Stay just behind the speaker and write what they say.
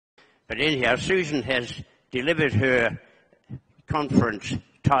But anyhow, Susan has delivered her conference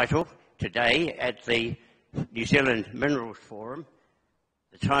title today at the New Zealand Minerals Forum,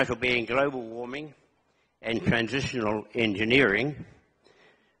 the title being Global Warming and Transitional Engineering.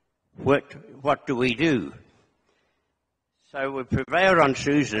 What do we do? So we prevailed on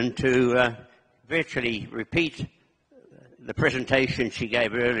Susan to virtually repeat the presentation she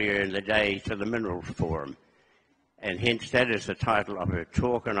gave earlier in the day to the Minerals Forum. And hence that is the title of her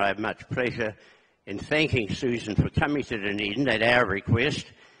talk, and I have much pleasure in thanking Susan for coming to Dunedin at our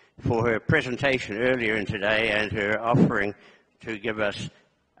request for her presentation earlier in today and her offering to give us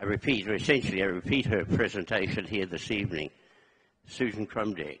a repeat, or essentially a repeat her presentation here this evening. Susan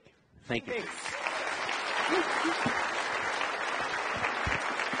Krumdieck. Thank you.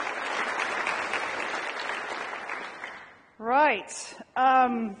 Right.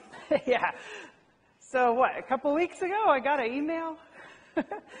 Yeah. So what, a couple weeks ago, I got an email.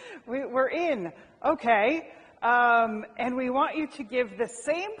 We're in. Okay. And we want you to give the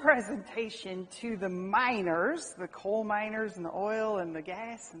same presentation to the miners, the coal miners and the oil and the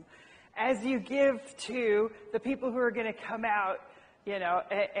gas, and as you give to the people who are going to come out, you know,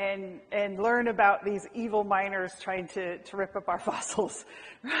 and learn about these evil miners trying to rip up our fossils,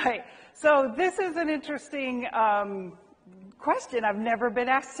 right? So this is an interesting question. I've never been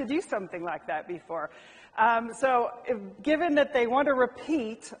asked to do something like that before. Given that they want to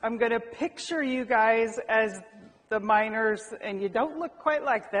repeat, I'm going to picture you guys as the miners, and you don't look quite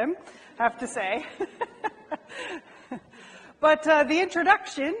like them, I have to say. But the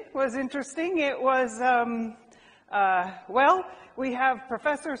introduction was interesting. It was, well, we have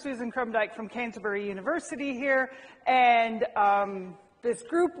Professor Susan Krumdieck from Canterbury University here, and this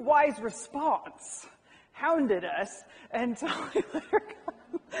group-wise response hounded us, and so we let her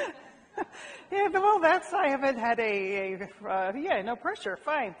come. Yeah, well, I haven't had yeah, no pressure,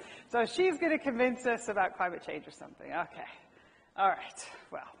 fine. So she's going to convince us about climate change or something. Okay. All right.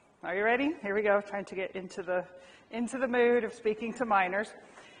 Well, are you ready? Here we go, trying to get into the mood of speaking to miners.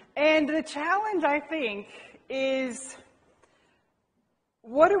 And the challenge, I think, is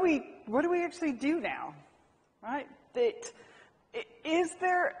what do we actually do now, right? Is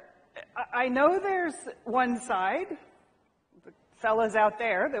there, I know there's one side, the fellas out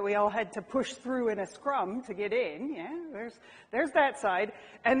there that we all had to push through in a scrum to get in, yeah, there's that side.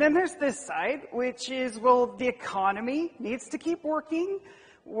 And then there's this side, which is, well, the economy needs to keep working.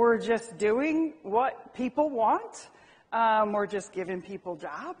 We're just doing what people want. We're just giving people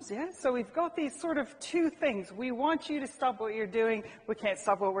jobs, yeah? So we've got these sort of two things. We want you to stop what you're doing. We can't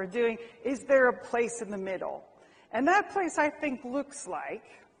stop what we're doing. Is there a place in the middle? And that place, I think, looks like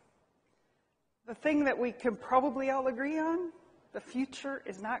the thing that we can probably all agree on. The future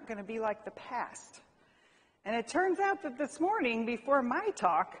is not going to be like the past. And it turns out that this morning, before my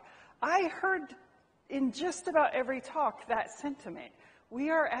talk, I heard in just about every talk that sentiment. We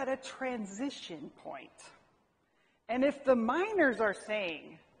are at a transition point. And if the miners are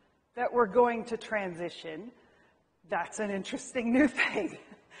saying that we're going to transition, that's an interesting new thing.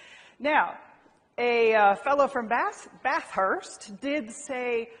 Now, a fellow from Bathurst did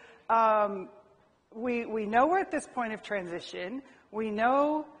say, we know we're at this point of transition. We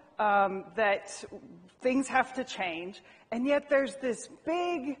know that things have to change, and yet there's this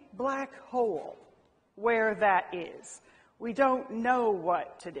big black hole where that is. We don't know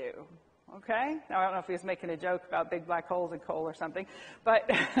what to do. Okay? Now, I don't know if he was making a joke about big black holes and coal or something, but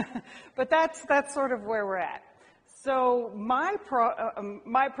but that's sort of where we're at. So my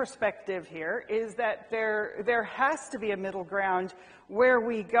perspective here is that there has to be a middle ground where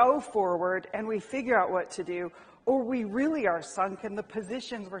we go forward and we figure out what to do, or we really are sunk and the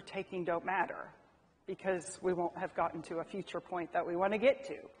positions we're taking don't matter because we won't have gotten to a future point that we want to get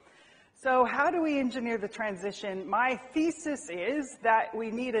to. So how do we engineer the transition? My thesis is that we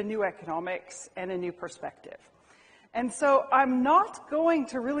need a new economics and a new perspective. And so I'm not going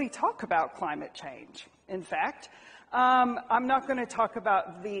to really talk about climate change. In fact, I'm not going to talk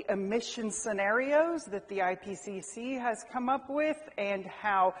about the emission scenarios that the IPCC has come up with and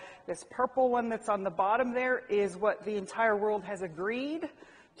how this purple one that's on the bottom there is what the entire world has agreed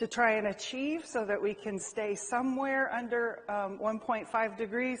to try and achieve so that we can stay somewhere under 1.5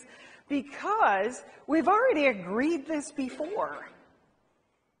 degrees, because we've already agreed this before.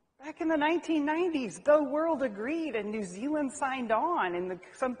 Back in the 1990s, the world agreed and New Zealand signed on in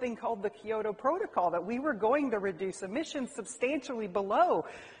something called the Kyoto Protocol that we were going to reduce emissions substantially below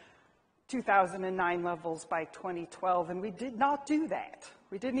 2009 levels by 2012, and we did not do that.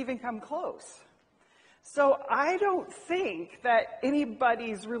 We didn't even come close. So I don't think that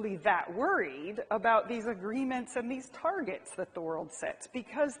anybody's really that worried about these agreements and these targets that the world sets,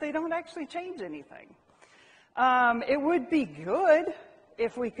 because they don't actually change anything. It would be good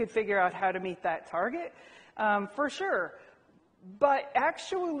if we could figure out how to meet that target, for sure. But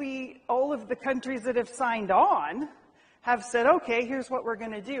actually, all of the countries that have signed on have said, okay, here's what we're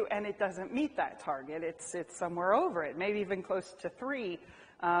going to do, and it doesn't meet that target. It's somewhere over it, maybe even close to 3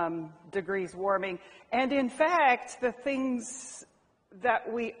 degrees warming. And in fact, the things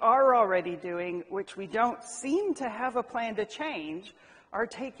that we are already doing, which we don't seem to have a plan to change, are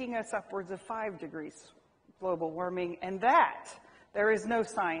taking us upwards of 5 degrees global warming, and that there is no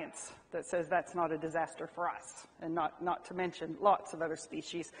science that says that's not a disaster for us, and not to mention lots of other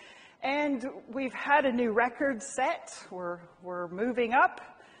species. And we've had a new record set. We're moving up,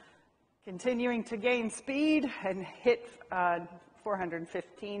 continuing to gain speed, and hit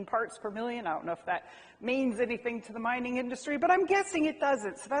 415 parts per million. I don't know if that means anything to the mining industry, but I'm guessing it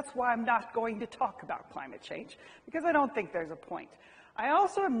doesn't. So that's why I'm not going to talk about climate change, because I don't think there's a point. I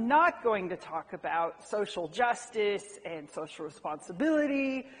also am not going to talk about social justice and social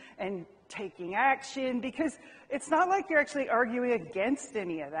responsibility and taking action, because it's not like you're actually arguing against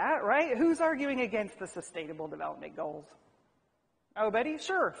any of that, right? Who's arguing against the Sustainable Development Goals? Nobody?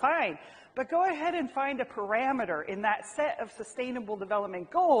 Sure, fine. But go ahead and find a parameter in that set of Sustainable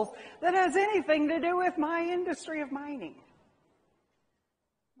Development Goals that has anything to do with my industry of mining.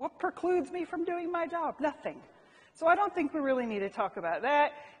 What precludes me from doing my job? Nothing. So I don't think we really need to talk about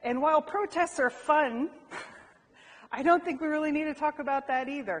that. And while protests are fun, I don't think we really need to talk about that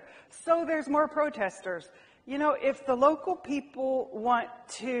either. So there's more protesters. You know, if the local people want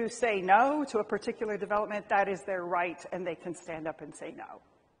to say no to a particular development, that is their right, and they can stand up and say no.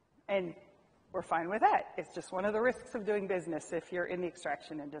 And we're fine with that. It's just one of the risks of doing business if you're in the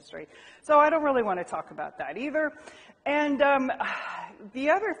extraction industry. So I don't really want to talk about that either. And the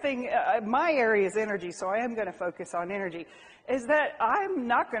other thing, my area is energy, so I am going to focus on energy, is that I'm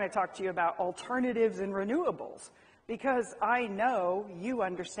not going to talk to you about alternatives and renewables, because I know you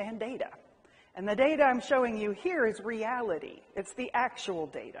understand data. And the data I'm showing you here is reality. It's the actual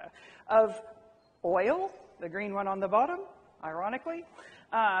data of oil, the green one on the bottom, ironically,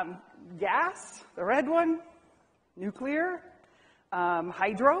 gas, the red one, nuclear,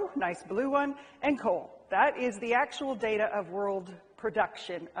 hydro, nice blue one, and coal. That is the actual data of world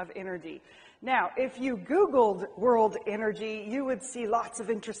production of energy. Now, if you Googled world energy, you would see lots of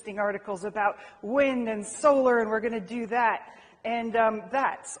interesting articles about wind and solar, and we're going to do that. And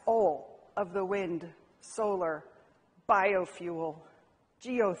that's all of the wind, solar, biofuel,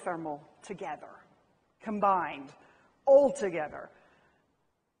 geothermal together, combined, all together.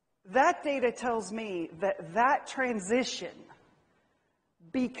 That data tells me that that transition,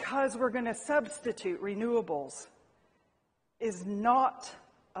 because we're going to substitute renewables, is not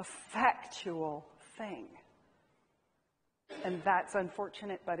a factual thing. And that's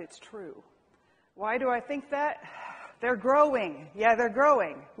unfortunate, but it's true. Why do I think that? They're growing. Yeah, they're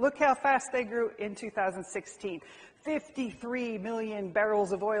growing. Look how fast they grew in 2016. 53 million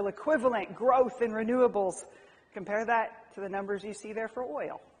barrels of oil equivalent growth in renewables. Compare that to the numbers you see there for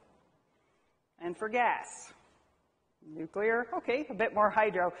oil and for gas. Nuclear, okay, a bit more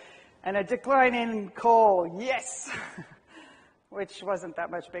hydro. And a decline in coal, yes, which wasn't that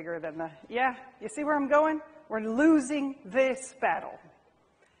much bigger than the, yeah, you see where I'm going? We're losing this battle.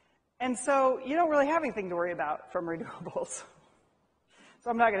 And so you don't really have anything to worry about from renewables.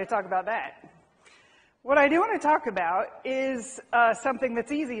 So I'm not going to talk about that. What I do want to talk about is something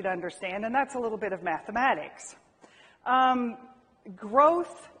that's easy to understand, and that's a little bit of mathematics.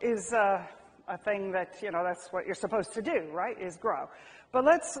 Growth is a thing that, you know, that's what you're supposed to do, right, is grow. But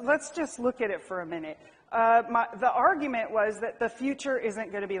let's just look at it for a minute. The argument was that the future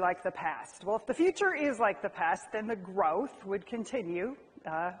isn't going to be like the past. Well, if the future is like the past, then the growth would continue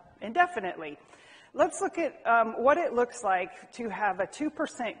indefinitely. Let's look at what it looks like to have a 2%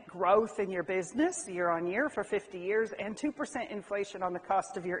 growth in your business year on year for 50 years and 2% inflation on the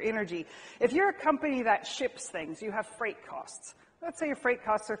cost of your energy. If you're a company that ships things, you have freight costs. Let's say your freight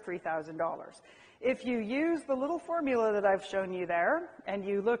costs are $3,000. If you use the little formula that I've shown you there, and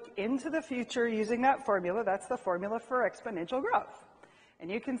you look into the future using that formula, that's the formula for exponential growth.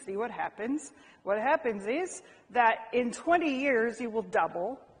 And you can see what happens. What happens is that in 20 years, you will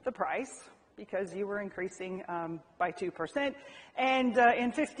double the price because you were increasing by 2%. And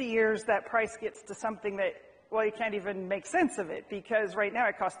in 50 years, that price gets to something that, well, you can't even make sense of it, because right now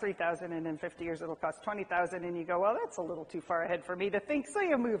it costs $3,000, and in 50 years it'll cost $20,000, and you go, well, that's a little too far ahead for me to think, so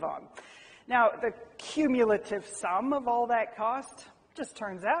you move on. Now, the cumulative sum of all that cost just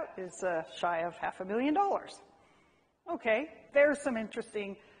turns out is shy of $500,000. Okay, there's some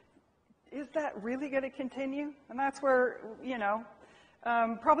interesting, is that really going to continue? And that's where,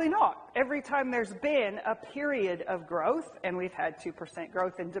 probably not. Every time there's been a period of growth, and we've had 2%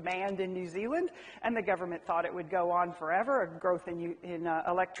 growth in demand in New Zealand, and the government thought it would go on forever, a growth in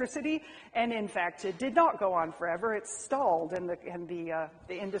electricity, and in fact it did not go on forever. It stalled, and the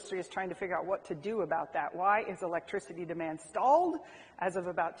industry is trying to figure out what to do about that. Why is electricity demand stalled as of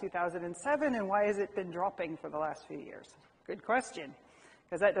about 2007, and why has it been dropping for the last few years? Good question,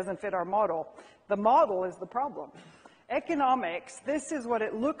 because that doesn't fit our model. The model is the problem. Economics, this is what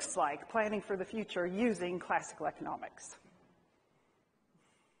it looks like planning for the future using classical economics.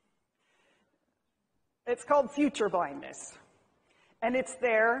 It's called future blindness, and it's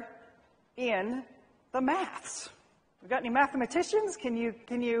there in the maths. We got any mathematicians? Can you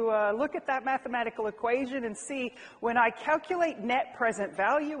look at that mathematical equation and see when I calculate net present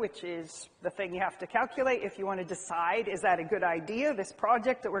value, which is the thing you have to calculate if you want to decide, is that a good idea, this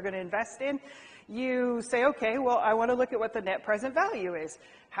project that we're going to invest in? You say, okay, well, I want to look at what the net present value is.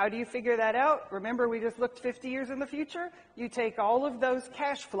 How do you figure that out? Remember, we just looked 50 years in the future? You take all of those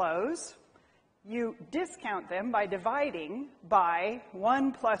cash flows, you discount them by dividing by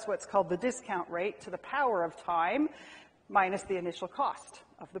 1 plus what's called the discount rate to the power of time minus the initial cost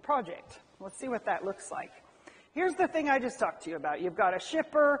of the project. Let's see what that looks like. Here's the thing I just talked to you about. You've got a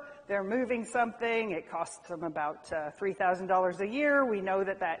shipper, they're moving something, it costs them about $3,000 a year. We know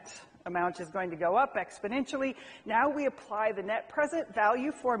that that amount is going to go up exponentially. Now we apply the net present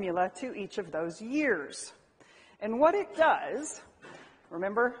value formula to each of those years. And what it does,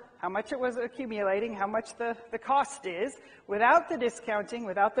 remember how much it was accumulating, how much the cost is, without the discounting,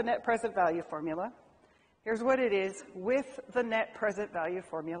 without the net present value formula. Here's what it is with the net present value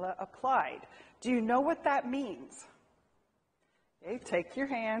formula applied. Do you know what that means? Okay, take your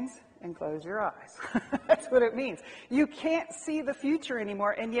hands and close your eyes. That's what it means. You can't see the future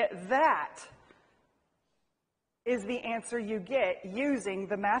anymore, and yet that is the answer you get using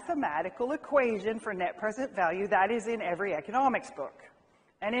the mathematical equation for net present value that is in every economics book.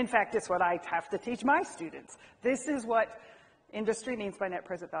 And in fact, it's what I have to teach my students. This is what industry means by net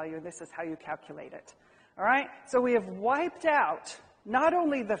present value, and this is how you calculate it. All right? So we have wiped out not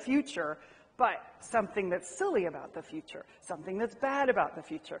only the future, but something that's silly about the future, something that's bad about the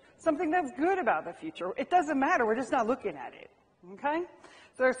future, something that's good about the future. It doesn't matter. We're just not looking at it. Okay?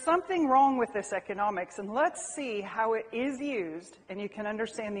 So there's something wrong with this economics, and let's see how it is used, and you can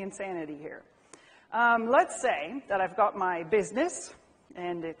understand the insanity here. Let's say that I've got my business,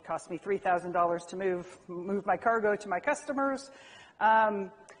 and it cost me $3,000 to move my cargo to my customers. I'm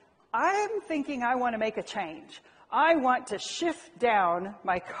thinking I want to make a change. I want to shift down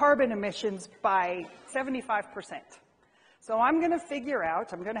my carbon emissions by 75%. So I'm going to figure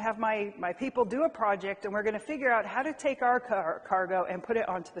out, I'm going to have my people do a project, and we're going to figure out how to take our cargo and put it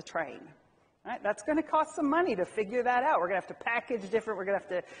onto the train. Right? That's going to cost some money to figure that out. We're going to have to package different. We're going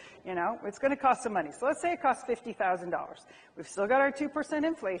to have to, it's going to cost some money. So let's say it costs $50,000. We've still got our 2%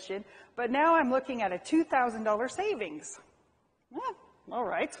 inflation, but now I'm looking at a $2,000 savings. All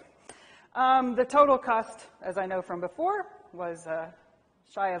right. The total cost, as I know from before, was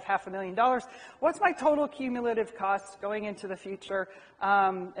shy of $500,000. What's my total cumulative cost going into the future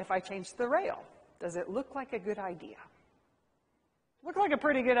if I change the rail? Does it look like a good idea? Look like a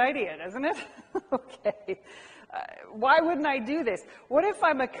pretty good idea, doesn't it? Okay. Why wouldn't I do this? What if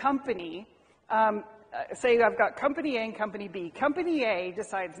I'm a company, say I've got company A and company B. Company A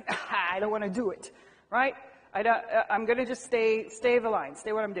decides, I don't want to do it, right? I'm going to just stay the line,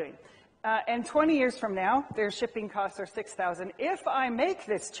 stay what I'm doing. And 20 years from now, their shipping costs are $6,000. If I make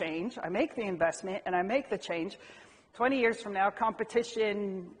this change, I make the investment and I make the change, 20 years from now,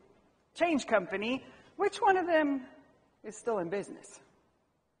 competition change company, which one of them is still in business?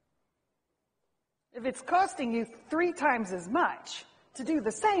 If it's costing you 3 times as much to do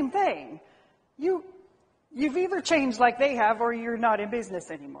the same thing, you've either changed like they have or you're not in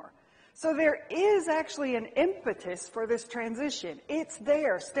business anymore. So there is actually an impetus for this transition. It's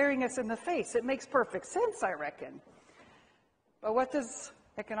there, staring us in the face. It makes perfect sense, I reckon. But what does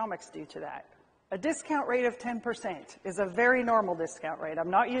economics do to that? A discount rate of 10% is a very normal discount rate. I'm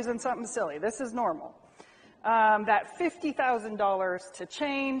not using something silly. This is normal. That $50,000 to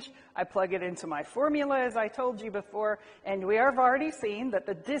change, I plug it into my formula, as I told you before, and we have already seen that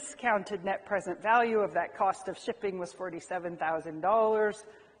the discounted net present value of that cost of shipping was $47,000.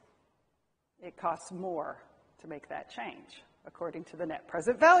 It costs more to make that change, according to the net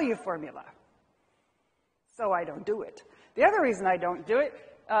present value formula. So I don't do it. The other reason I don't do it,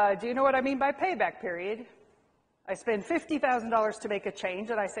 do you know what I mean by payback period? I spend $50,000 to make a change,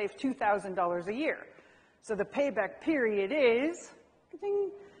 and I save $2,000 a year. So the payback period is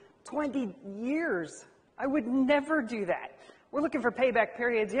 20 years. I would never do that. We're looking for payback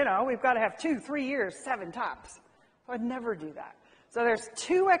periods, you know, we've got to have 2, 3 years, 7 tops. So I'd never do that. So there's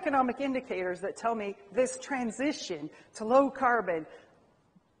 2 economic indicators that tell me this transition to low carbon,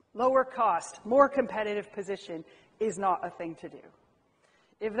 lower cost, more competitive position is not a thing to do.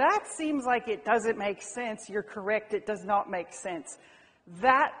 If that seems like it doesn't make sense, you're correct, it does not make sense.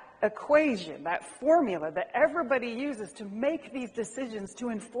 That equation, that formula that everybody uses to make these decisions, to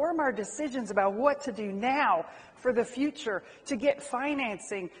inform our decisions about what to do now for the future, to get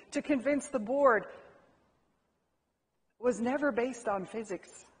financing, to convince the board, was never based on physics.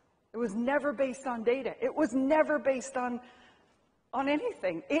 It was never based on data. It was never based on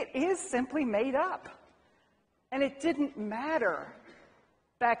anything. It is simply made up. And it didn't matter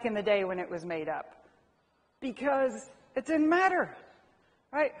back in the day when it was made up, because it didn't matter,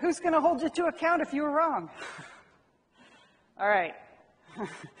 right? Who's going to hold you to account if you were wrong? All right.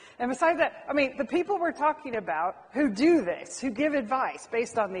 And besides that, I mean, the people we're talking about who do this, who give advice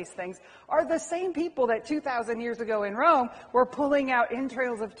based on these things, are the same people that 2,000 years ago in Rome were pulling out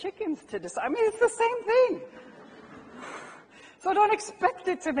entrails of chickens to decide. I mean, it's the same thing. So don't expect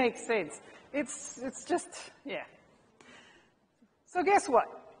it to make sense. It's just, yeah. So guess what?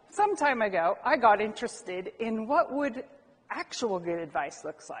 Some time ago, I got interested in what would actual good advice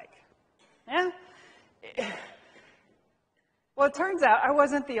looks like. Yeah? Well, it turns out I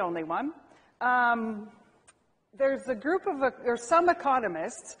wasn't the only one. There's a group of, there's some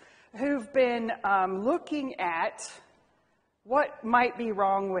economists who've been looking at what might be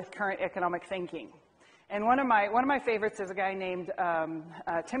wrong with current economic thinking. And one of my favorites is a guy named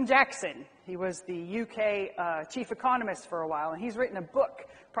Tim Jackson. He was the UK chief economist for a while, and he's written a book,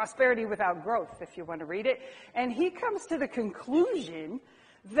 Prosperity Without Growth, if you want to read it. And he comes to the conclusion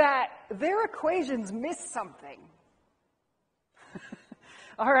that their equations miss something.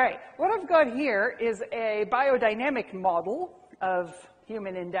 All right, what I've got here is a biodynamic model of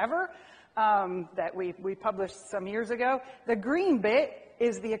human endeavor that we published some years ago. The green bit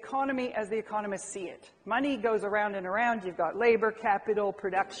is the economy as the economists see it. Money goes around and around. You've got labor, capital,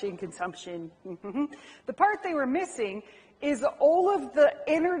 production, consumption. The part they were missing is all of the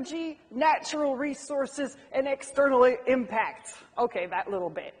energy, natural resources, and external impacts. Okay, that little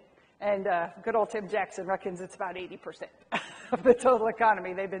bit. And good old Tim Jackson reckons it's about 80% of the total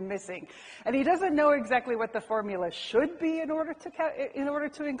economy they've been missing. And he doesn't know exactly what the formula should be in order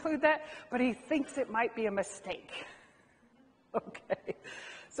to include that, but he thinks it might be a mistake. Okay.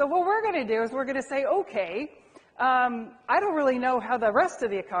 So what we're going to do is we're going to say, okay, I don't really know how the rest of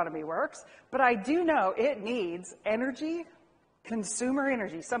the economy works, but I do know it needs energy, consumer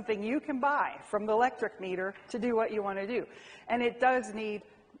energy, something you can buy from the electric meter to do what you want to do. And it does need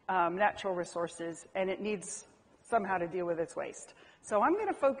natural resources, and it needs somehow to deal with its waste. So I'm going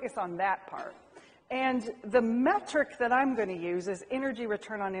to focus on that part. And the metric that I'm going to use is energy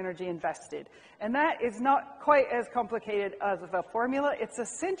return on energy invested. And that is not quite as complicated as the formula. It's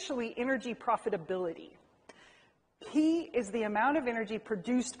essentially energy profitability. P is the amount of energy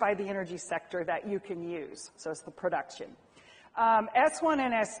produced by the energy sector that you can use. So it's the production. S1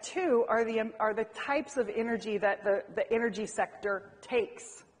 and S2 are the types of energy that the energy sector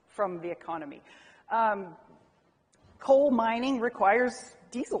takes from the economy. Coal mining requires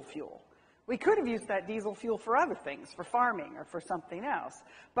diesel fuel. We could have used that diesel fuel for other things, for farming or for something else.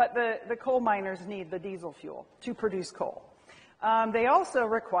 But the coal miners need the diesel fuel to produce coal. They also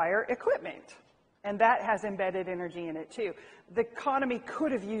require equipment, and that has embedded energy in it too. The economy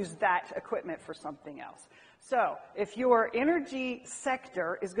could have used that equipment for something else. So if your energy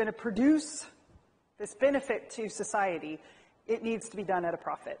sector is going to produce this benefit to society, it needs to be done at a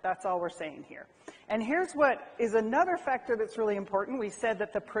profit. That's all we're saying here. And here's what is another factor that's really important. We said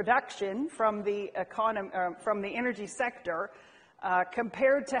that the production from the energy sector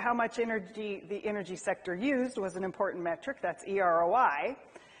compared to how much energy the energy sector used was an important metric. That's EROI.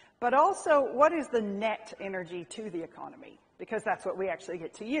 But also, what is the net energy to the economy? Because that's what we actually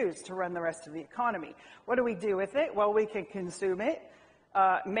get to use to run the rest of the economy. What do we do with it? Well, we can consume it,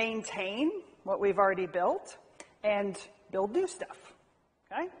 maintain what we've already built, and build new stuff.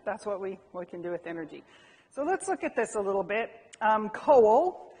 Okay? That's what we can do with energy. So let's look at this a little bit.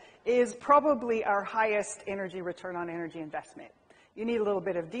 Coal is probably our highest energy return on energy investment. You need a little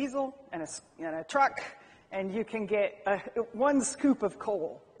bit of diesel and a truck, and you can get one scoop of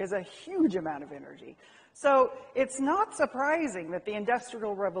coal is a huge amount of energy. So it's not surprising that the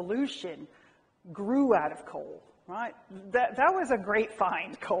Industrial Revolution grew out of coal. right? That was a great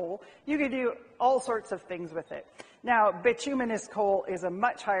find, coal. You could do all sorts of things with it. Now, bituminous coal is a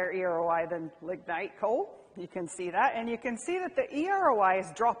much higher EROI than lignite coal. You can see that, and you can see that the EROI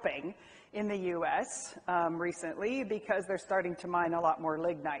is dropping in the U.S. Recently because they're starting to mine a lot more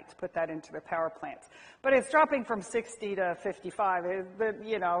lignite to put that into their power plants. But it's dropping from 60 to 55.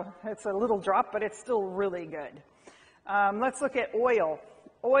 You know, it's a little drop, but it's still really good. Let's look at oil.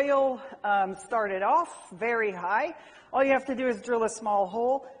 Oil started off very high. All you have to do is drill a small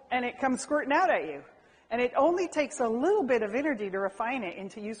hole, and it comes squirting out at you. And it only takes a little bit of energy to refine it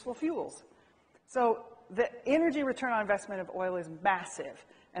into useful fuels. So the energy return on investment of oil is massive,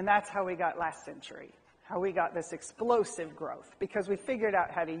 and that's how we got last century, how we got this explosive growth, because we figured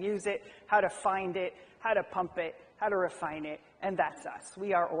out how to use it, how to find it, how to pump it, how to refine it, and that's us.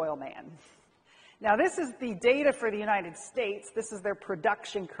 We are oil man. Now, this is the data for the United States. This is their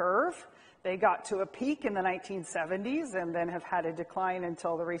production curve. They got to a peak in the 1970s and then have had a decline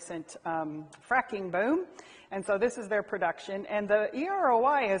until the recent fracking boom. And so this is their production. And the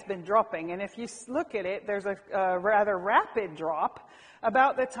EROI has been dropping. And if you look at it, there's a rather rapid drop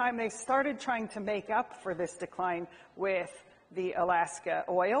about the time they started trying to make up for this decline with the Alaska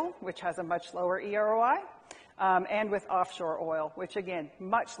oil, which has a much lower EROI, and with offshore oil, which, again,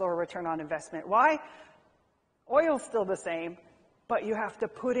 much lower return on investment. Why? Oil's still the same, but you have to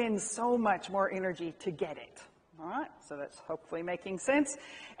put in so much more energy to get it. All right, so that's hopefully making sense.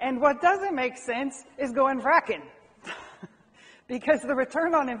 And what doesn't make sense is going fracking, because the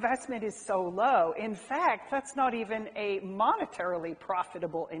return on investment is so low. In fact, that's not even a monetarily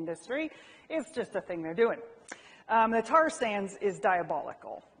profitable industry. It's just a thing they're doing. The tar sands is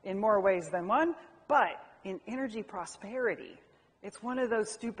diabolical in more ways than one, but in energy prosperity, it's one of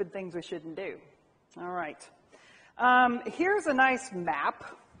those stupid things we shouldn't do. All right. Here's a nice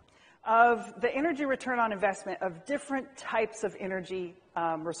map of the energy return on investment of different types of energy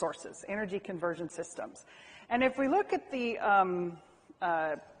resources, energy conversion systems. And if we look at the,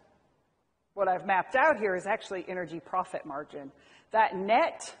 what I've mapped out here is actually energy profit margin. That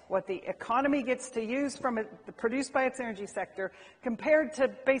net, what the economy gets to use from it, produced by its energy sector, compared to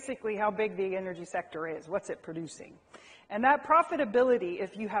basically how big the energy sector is, what's it producing. And that profitability,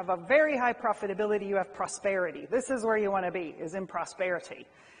 if you have a very high profitability, you have prosperity. This is where you want to be, is in prosperity.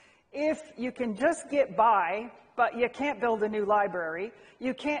 If you can just get by, but you can't build a new library,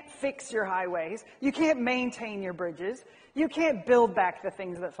 you can't fix your highways, you can't maintain your bridges, you can't build back the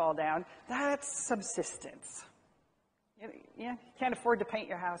things that fall down, that's subsistence. You can't afford to paint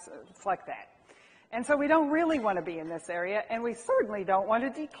your house. It's like that. And so we don't really want to be in this area, and we certainly don't want to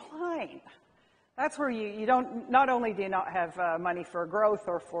decline. That's where you don't, not only do you not have money for growth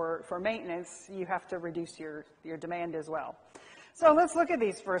or for maintenance, you have to reduce your demand as well. So let's look at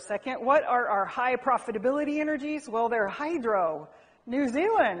these for a second. What are our high profitability energies? Well, they're hydro. New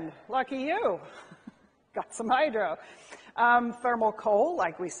Zealand, lucky you. Got some hydro. Thermal coal,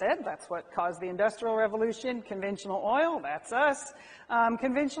 like we said, that's what caused the Industrial Revolution. Conventional oil, that's us.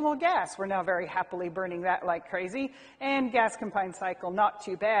 Conventional gas, we're now very happily burning that like crazy. And gas combined cycle, not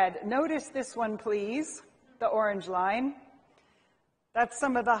too bad. Notice this one, please, the orange line. That's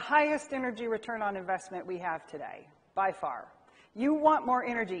some of the highest energy return on investment we have today, by far. You want more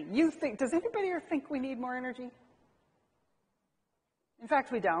energy. You think, does anybody here think we need more energy? In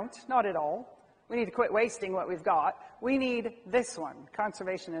fact, we don't, not at all. We need to quit wasting what we've got. We need this one,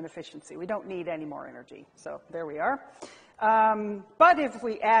 conservation and efficiency. We don't need any more energy. So there we are. But if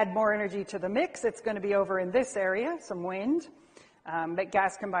we add more energy to the mix, it's going to be over in this area, some wind,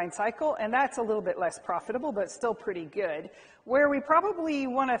 gas combined cycle, and that's a little bit less profitable, but still pretty good. Where we probably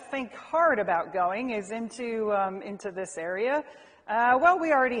want to think hard about going is into this area. Well,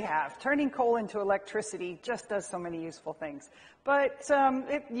 we already have. Turning coal into electricity just does so many useful things. But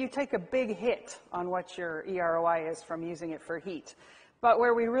you take a big hit on what your EROI is from using it for heat. But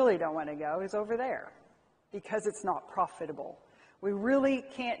where we really don't want to go is over there, because it's not profitable. We really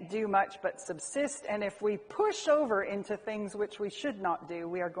can't do much but subsist, and if we push over into things which we should not do,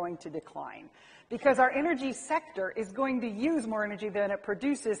 we are going to decline. Because our energy sector is going to use more energy than it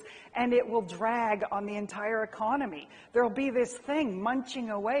produces, and it will drag on the entire economy. There will be this thing munching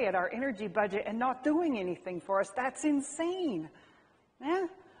away at our energy budget and not doing anything for us. That's insane. Yeah,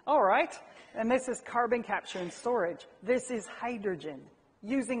 all right. And this is carbon capture and storage. This is hydrogen,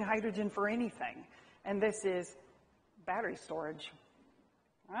 using hydrogen for anything. And this is battery storage.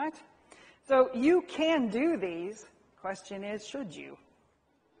 All right? So you can do these. Question is, should you?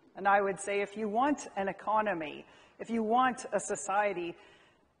 And I would say if you want an economy, if you want a society,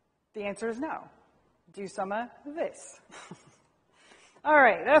 the answer is no. Do some of this. All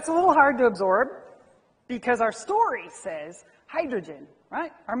right, that's a little hard to absorb because our story says hydrogen,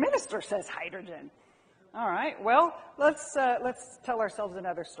 right? Our minister says hydrogen. All right, well, let's tell ourselves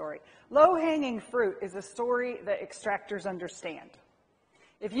another story. Low-hanging fruit is a story that extractors understand.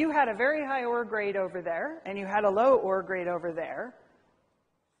 If you had a very high ore grade over there and you had a low ore grade over there,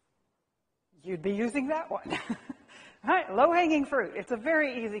 you'd be using that one. Right? Low-hanging fruit. It's a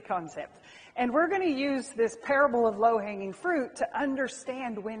very easy concept. And we're going to use this parable of low-hanging fruit to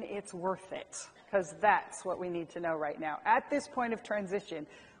understand when it's worth it, because that's what we need to know right now. At this point of transition,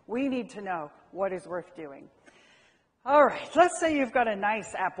 we need to know what is worth doing. All right, let's say you've got a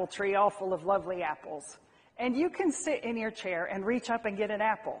nice apple tree all full of lovely apples, and you can sit in your chair and reach up and get an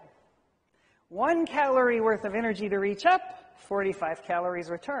apple. 1 calorie worth of energy to reach up, 45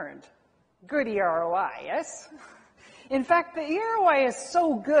 calories returned. Good ROI, yes? In fact, the ROI is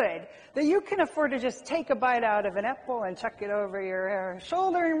so good that you can afford to just take a bite out of an apple and chuck it over your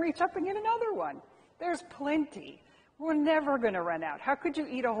shoulder and reach up and get another one. There's plenty. We're never going to run out. How could you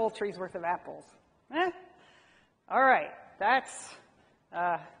eat a whole tree's worth of apples? All right, that's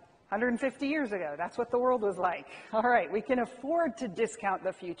 150 years ago. That's what the world was like. All right, we can afford to discount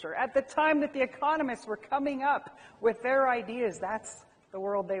the future. At the time that the economists were coming up with their ideas, that's the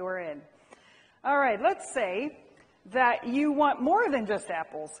world they were in. All right, let's say that you want more than just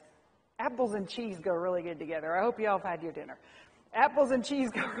apples. Apples and cheese go really good together. I hope you all have had your dinner. Apples and cheese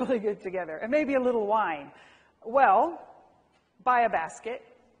go really good together, and maybe a little wine. Well, buy a basket,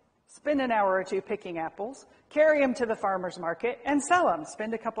 spend an hour or two picking apples, carry them to the farmer's market, and sell them.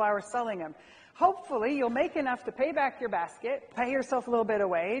 Spend a couple hours selling them. Hopefully, you'll make enough to pay back your basket, pay yourself a little bit of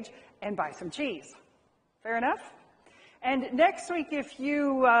wage, and buy some cheese. Fair enough? And next week, if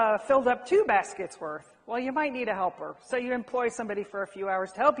you filled up 2 baskets worth, well, you might need a helper. So you employ somebody for a few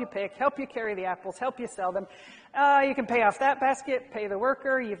hours to help you pick, help you carry the apples, help you sell them. You can pay off that basket, pay the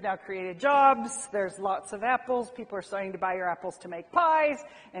worker. You've now created jobs. There's lots of apples. People are starting to buy your apples to make pies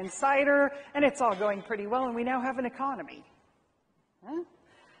and cider, and it's all going pretty well, and we now have an economy. Huh?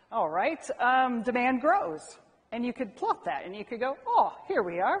 All right. Demand grows, and you could plot that, and you could go, oh, here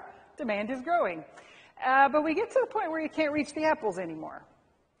we are. Demand is growing. But we get to the point where you can't reach the apples anymore.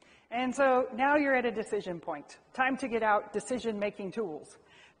 And so now you're at a decision point. Time to get out decision-making tools.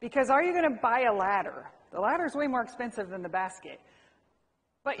 Because are you going to buy a ladder? The ladder is way more expensive than the basket.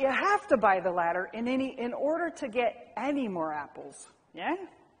 But you have to buy the ladder in order to get any more apples. Yeah?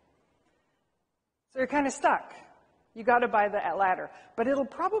 So you're kind of stuck. You got to buy the ladder. But it'll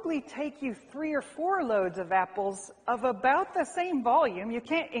probably take you 3 or 4 loads of apples of about the same volume. You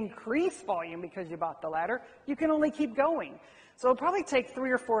can't increase volume because you bought the ladder. You can only keep going. So it'll probably take 3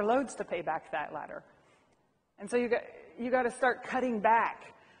 or 4 loads to pay back that ladder. And so you got to start cutting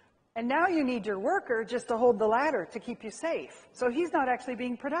back. And now you need your worker just to hold the ladder to keep you safe. So he's not actually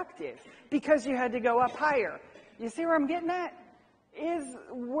being productive because you had to go up higher. You see where I'm getting at? Is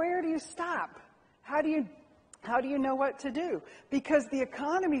where do you stop? How do you know what to do? Because the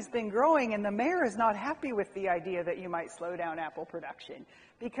economy's been growing and the mayor is not happy with the idea that you might slow down apple production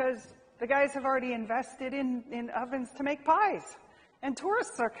because the guys have already invested in ovens to make pies, and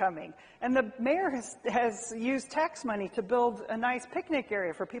tourists are coming. And the mayor has used tax money to build a nice picnic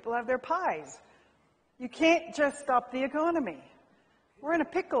area for people to have their pies. You can't just stop the economy. We're in a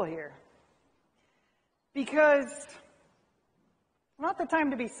pickle here. Because it's not the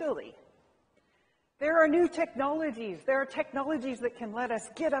time to be silly. There are new technologies. There are technologies that can let us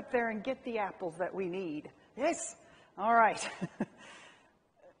get up there and get the apples that we need. Yes? All right.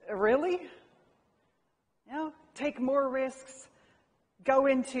 Really? You know, take more risks, go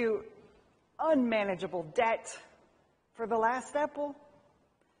into unmanageable debt for the last apple?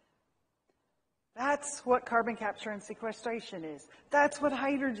 That's what carbon capture and sequestration is. That's what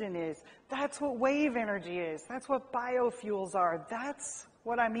hydrogen is. That's what wave energy is. That's what biofuels are. That's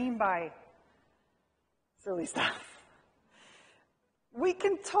what I mean by silly stuff. We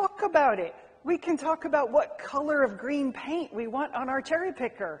can talk about it. We can talk about what color of green paint we want on our cherry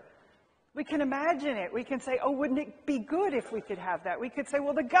picker. We can imagine it. We can say, oh, wouldn't it be good if we could have that? We could say,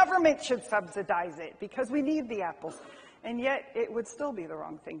 well, the government should subsidize it because we need the apples. And yet it would still be the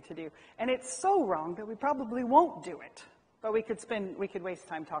wrong thing to do. And it's so wrong that we probably won't do it. But we could waste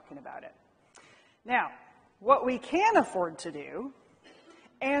time talking about it. Now, what we can afford to do,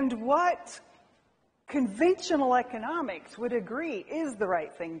 and what conventional economics would agree is the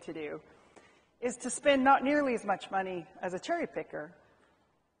right thing to do, is to spend not nearly as much money as a cherry picker,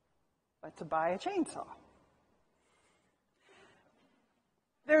 but to buy a chainsaw.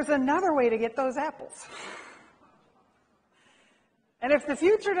 There's another way to get those apples. And if the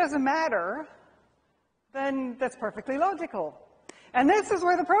future doesn't matter, then that's perfectly logical. And this is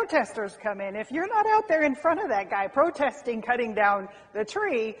where the protesters come in. If you're not out there in front of that guy protesting cutting down the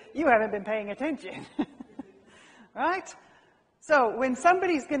tree, you haven't been paying attention. Right? So when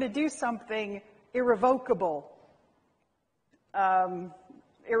somebody's going to do something irrevocable,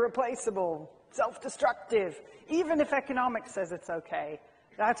 irreplaceable, self-destructive, even if economics says it's okay,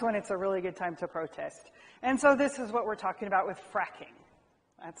 that's when it's a really good time to protest. And so this is what we're talking about with fracking.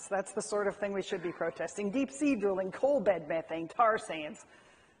 That's the sort of thing we should be protesting. Deep sea drilling, coal bed methane, tar sands.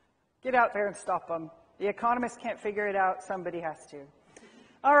 Get out there and stop them. The economists can't figure it out. Somebody has to.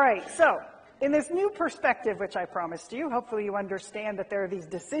 All right, so in this new perspective, which I promised you, hopefully you understand that there are these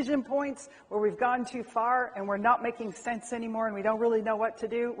decision points where we've gone too far and we're not making sense anymore and we don't really know what to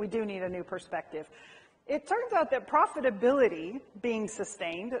do. We do need a new perspective. It turns out that profitability being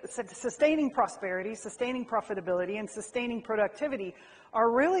sustained, sustaining prosperity, sustaining profitability, and sustaining productivity are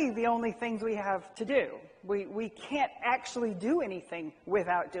really the only things we have to do. We can't actually do anything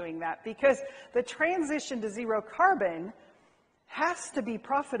without doing that because the transition to zero carbon has to be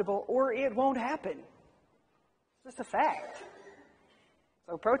profitable or it won't happen. It's just a fact.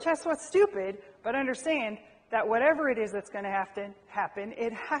 So protest what's stupid, but understand that whatever it is that's going to have to happen,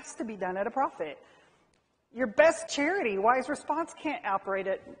 it has to be done at a profit. Your best charity, Wise Response, can't operate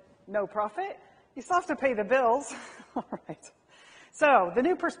at no profit. You still have to pay the bills. All right. So the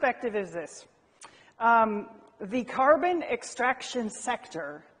new perspective is this. The carbon extraction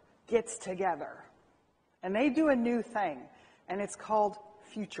sector gets together, and they do a new thing, and it's called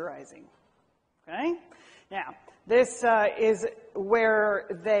futurizing. Okay? Now, this is where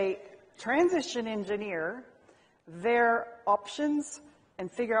they transition engineer their options and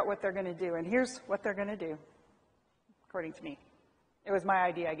figure out what they're going to do. And here's what they're going to do, according to me. It was my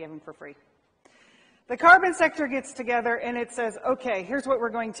idea. I gave them for free. The carbon sector gets together and it says, okay, here's what we're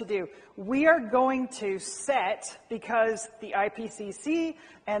going to do. We are going to set, because the IPCC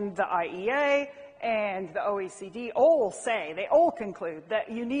and the IEA and the OECD they all conclude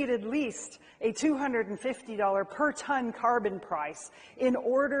that you need at least a $250 per ton carbon price in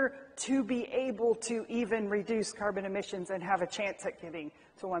order to be able to even reduce carbon emissions and have a chance at getting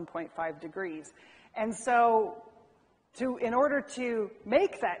to 1.5 degrees. And so in order to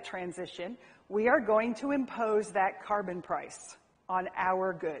make that transition, we are going to impose that carbon price on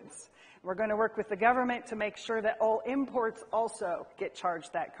our goods. We're going to work with the government to make sure that all imports also get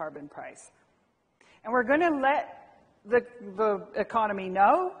charged that carbon price. And we're going to let the economy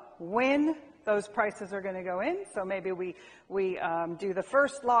know when those prices are going to go in. So maybe we do the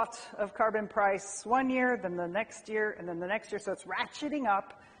first lot of carbon price 1 year, then the next year, and then the next year. So it's ratcheting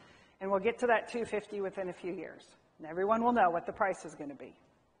up, and we'll get to that 250 within a few years. And everyone will know what the price is going to be.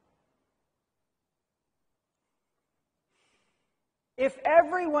 If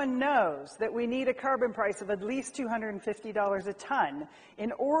everyone knows that we need a carbon price of at least $250 a ton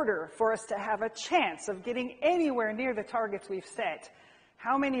in order for us to have a chance of getting anywhere near the targets we've set,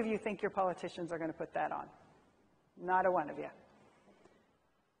 how many of you think your politicians are going to put that on? Not a one of you.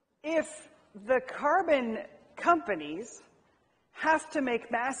 If the carbon companies have to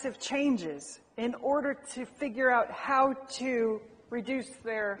make massive changes in order to figure out how to reduce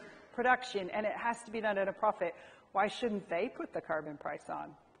their production, and it has to be done at a profit, why shouldn't they put the carbon price on?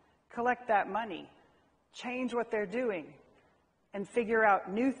 Collect that money, change what they're doing, and figure out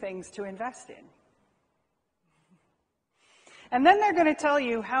new things to invest in. And then they're going to tell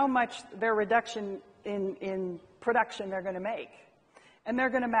you how much their reduction in production they're going to make. And they're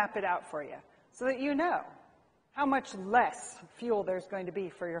going to map it out for you so that you know how much less fuel there's going to be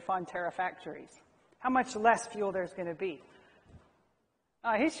for your Fonterra factories, how much less fuel there's going to be.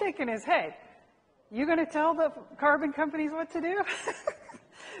 He's shaking his head. You going to tell the carbon companies what to do?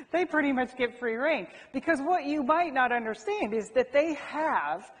 They pretty much get free rein. Because what you might not understand is that they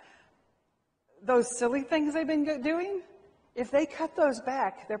have those silly things they've been doing. If they cut those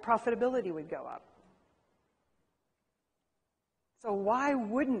back, their profitability would go up. So why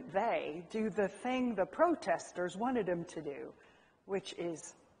wouldn't they do the thing the protesters wanted them to do, which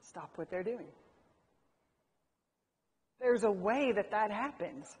is stop what they're doing? There's a way that that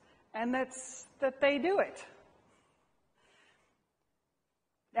happens. And that's that they do it.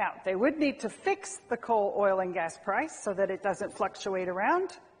 Now, they would need to fix the coal, oil, and gas price so that it doesn't fluctuate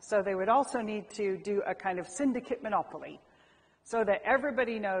around. So they would also need to do a kind of syndicate monopoly so that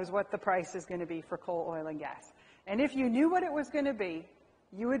everybody knows what the price is going to be for coal, oil, and gas. And if you knew what it was going to be,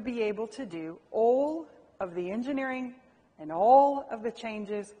 you would be able to do all of the engineering and all of the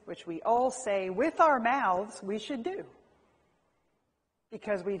changes which we all say with our mouths we should do.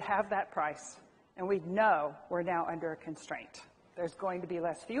 Because we'd have that price, and we'd know we're now under a constraint. There's going to be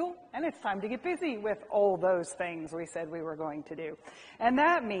less fuel, and it's time to get busy with all those things we said we were going to do. And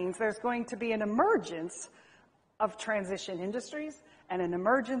that means there's going to be an emergence of transition industries and an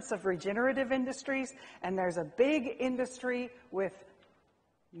emergence of regenerative industries, and there's a big industry with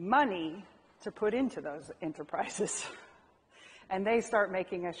money to put into those enterprises. And they start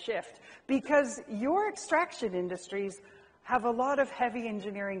making a shift because your extraction industries have a lot of heavy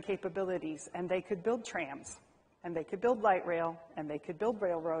engineering capabilities, and they could build trams, and they could build light rail, and they could build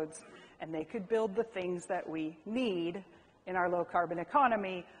railroads, and they could build the things that we need in our low carbon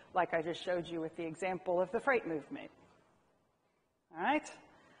economy, like I just showed you with the example of the freight movement. All right?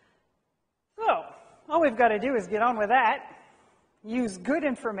 So, all we've got to do is get on with that, use good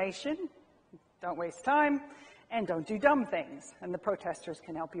information, don't waste time, and don't do dumb things, and the protesters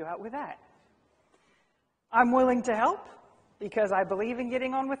can help you out with that. I'm willing to help because I believe in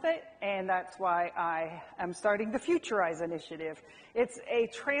getting on with it, and that's why I am starting the Futurize initiative. It's a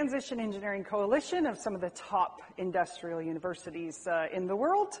transition engineering coalition of some of the top industrial universities in the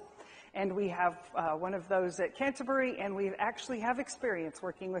world, and we have one of those at Canterbury, and we actually have experience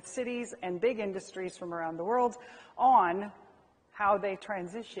working with cities and big industries from around the world on how they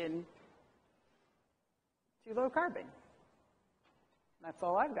transition to low carbon. That's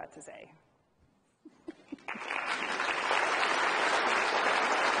all I've got to say.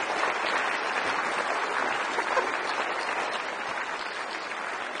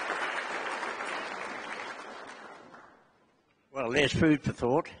 Well, there's food for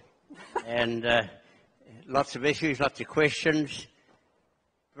thought, and lots of issues, lots of questions,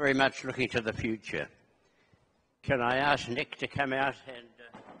 very much looking to the future. Can I ask Nick to come out and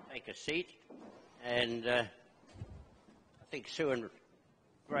take a seat? And I think Sue and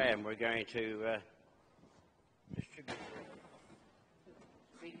Graham were going to distribute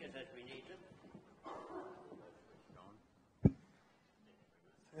speakers as we need them.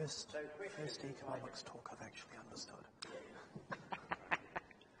 First economics talk I've actually understood.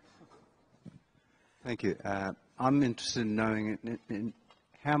 Thank you. I'm interested in knowing in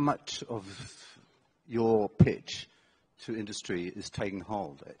how much of your pitch to industry is taking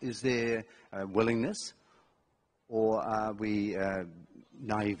hold. Is there a willingness, or are we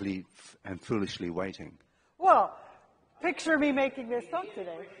naively and foolishly waiting? Well, picture me making this talk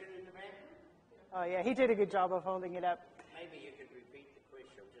today. Oh yeah, he did a good job of holding it up. Maybe you could repeat the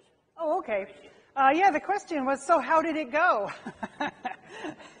question. Oh, okay. Yeah, the question was, so how did it go?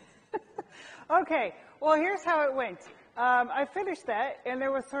 Okay, well, here's how it went. I finished that, and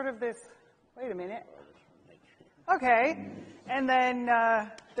there was sort of this, wait a minute. Okay, and then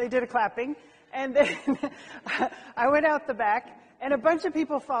they did a clapping, and then I went out the back, and a bunch of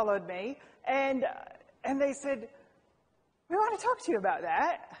people followed me, and they said, we want to talk to you about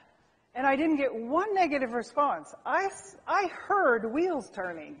that. And I didn't get one negative response. I heard wheels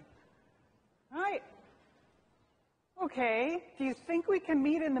turning. Right? Okay, do you think we can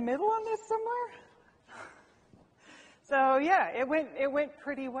meet in the middle on this somewhere? So yeah, it went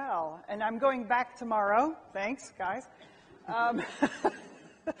pretty well, and I'm going back tomorrow. Thanks, guys.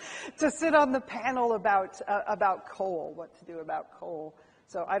 To sit on the panel about coal, what to do about coal.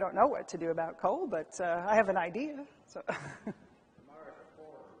 So I don't know what to do about coal, but I have an idea. So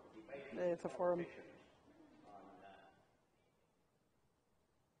it's a forum.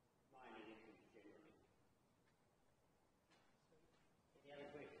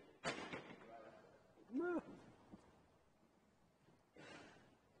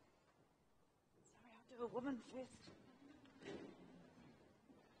 Woman first.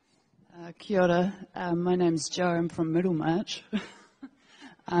 Kia ora. My name's Jo. I'm from Middlemarch.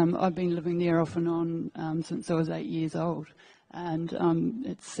 I've been living there off and on since I was 8 years old. And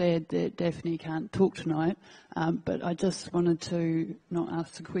it's sad that Daphne can't talk tonight, but I just wanted to not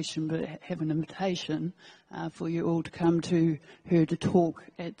ask a question, but have an invitation for you all to come to her to talk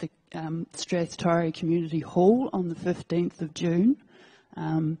at the Strathtyre Community Hall on the 15th of June.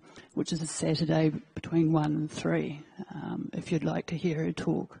 Which is a Saturday between 1 and 3, if you'd like to hear her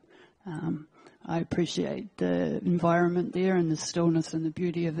talk. I appreciate the environment there and the stillness and the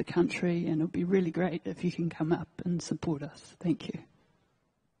beauty of the country, and it'll be really great if you can come up and support us. Thank you.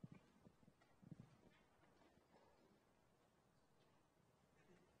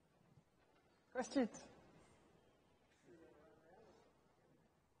 Questions?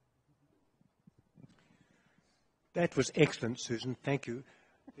 That was excellent, Susan. Thank you.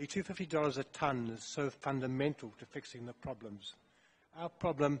 The $250 a tonne is so fundamental to fixing the problems. Our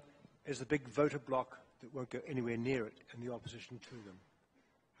problem is the big voter bloc that won't go anywhere near it and the opposition to them.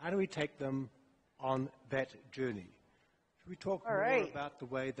 How do we take them on that journey? Should we talk more about the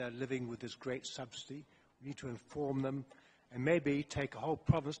way they're living with this great subsidy? We need to inform them and maybe take a whole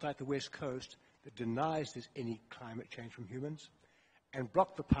province like the West Coast that denies there's any climate change from humans and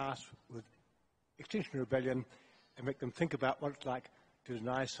block the path with Extinction Rebellion and make them think about what it's like to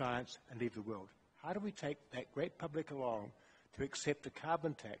deny science and leave the world. How do we take that great public along to accept the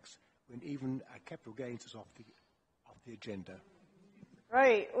carbon tax when even capital gains is off the agenda?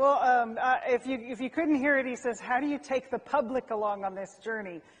 Right. Well, if you couldn't hear it, he says, how do you take the public along on this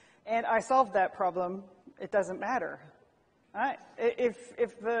journey? And I solved that problem. It doesn't matter. Right?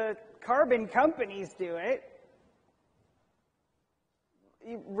 If the carbon companies do it,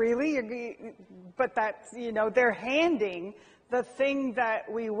 really? But that's, they're handing the thing that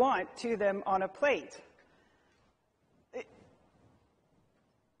we want to them on a plate.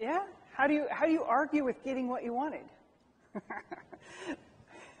 Yeah? How do you argue with getting what you wanted?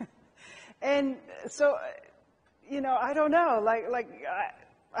 And so, I don't know.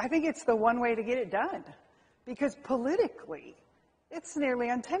 I think it's the one way to get it done, because politically, it's nearly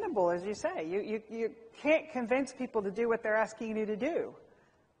untenable, as you say. You can't convince people to do what they're asking you to do.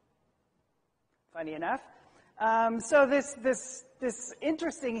 Funny enough. So this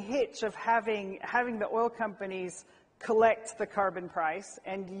interesting hitch of having the oil companies collect the carbon price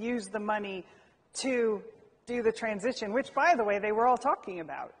and use the money to do the transition, which, by the way, they were all talking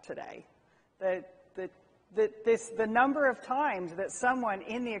about today. The number of times that someone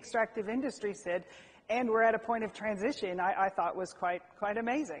in the extractive industry said, and we're at a point of transition, I thought was quite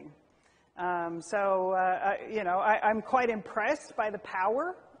amazing. I'm quite impressed by the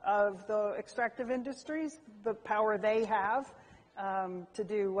power of the extractive industries, the power they have to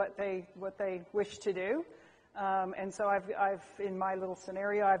do what they wish to do. And so I've in my little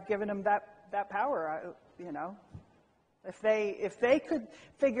scenario, I've given them that power. If they could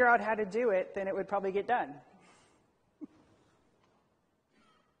figure out how to do it, then it would probably get done.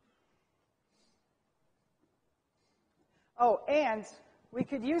 Oh, and we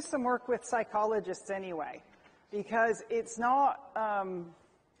could use some work with psychologists anyway, because it's not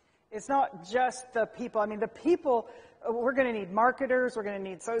just the people. I mean, the people. We're going to need marketers. We're going to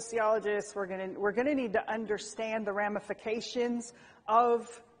need sociologists. We're going to need to understand the ramifications of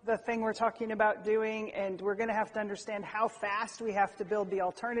the thing we're talking about doing, and we're going to have to understand how fast we have to build the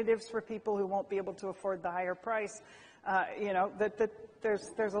alternatives for people who won't be able to afford the higher price.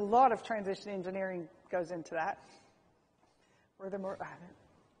 There's a lot of transition engineering goes into that. Were there more?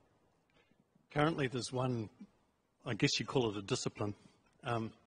 Currently, there's one, I guess you call it a discipline,